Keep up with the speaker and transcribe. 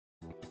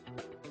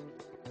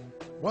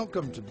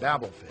Welcome to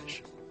Babelfish,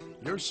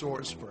 your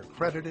source for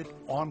accredited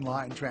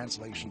online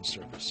translation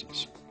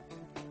services.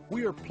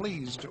 We are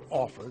pleased to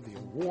offer the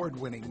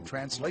award-winning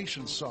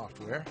translation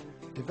software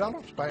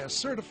developed by a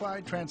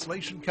certified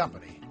translation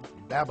company,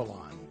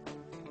 Babylon.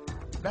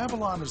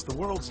 Babylon is the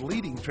world's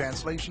leading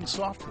translation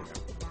software,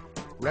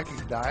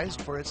 recognized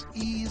for its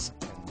ease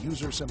and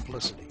user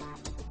simplicity.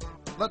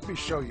 Let me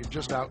show you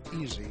just how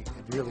easy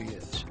it really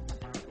is.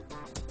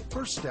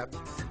 First step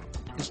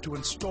is to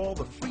install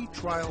the free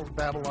trial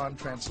Babylon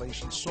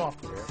translation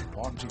software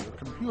onto your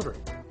computer.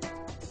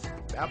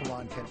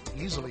 Babylon can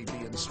easily be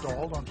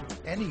installed onto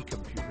any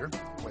computer,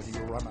 whether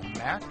you run a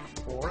Mac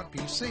or a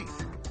PC.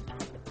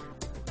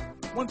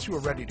 Once you are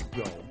ready to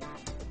go,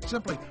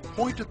 simply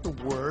point at the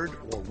word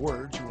or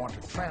words you want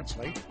to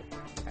translate,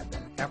 and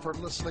then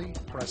effortlessly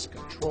press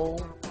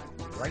Control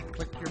and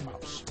right-click your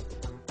mouse.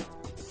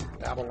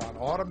 Babylon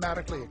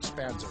automatically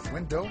expands a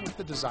window with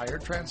the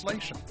desired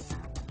translation.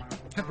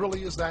 It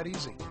really is that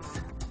easy.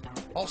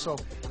 Also,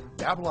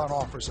 Babylon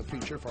offers a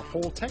feature for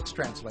whole text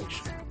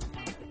translation.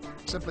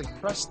 Simply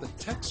press the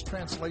text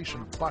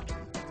translation button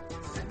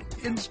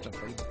and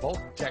instantly bulk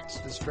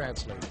text is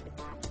translated.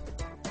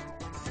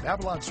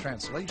 Babylon's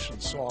translation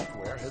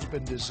software has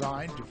been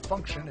designed to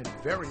function in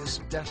various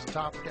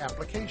desktop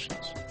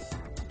applications.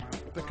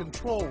 The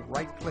Control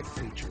right-click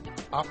feature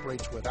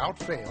operates without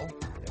fail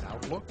in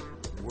Outlook,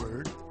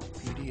 Word,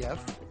 PDF,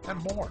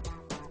 and more.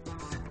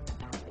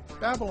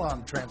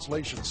 Babylon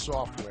translation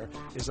software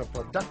is a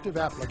productive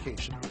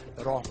application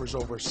that offers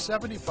over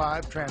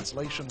 75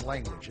 translation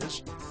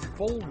languages,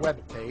 full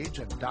web page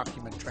and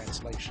document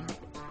translation,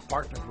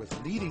 partnered with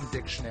leading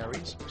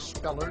dictionaries,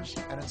 spellers,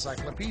 and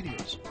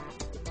encyclopedias.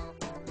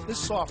 This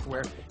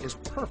software is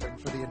perfect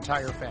for the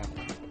entire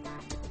family.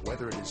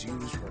 Whether it is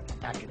used for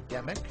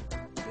academic,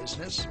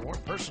 business, or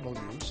personal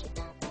use,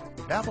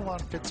 Babylon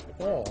fits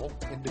all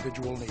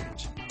individual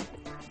needs.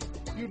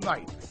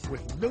 Unite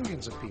with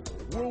millions of people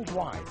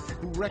worldwide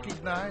who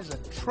recognize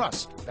and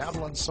trust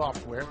Babylon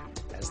software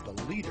as the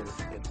leader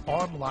in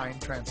online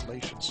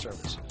translation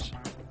services.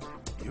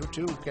 You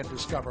too can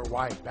discover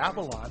why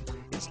Babylon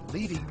is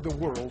leading the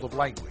world of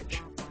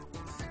language.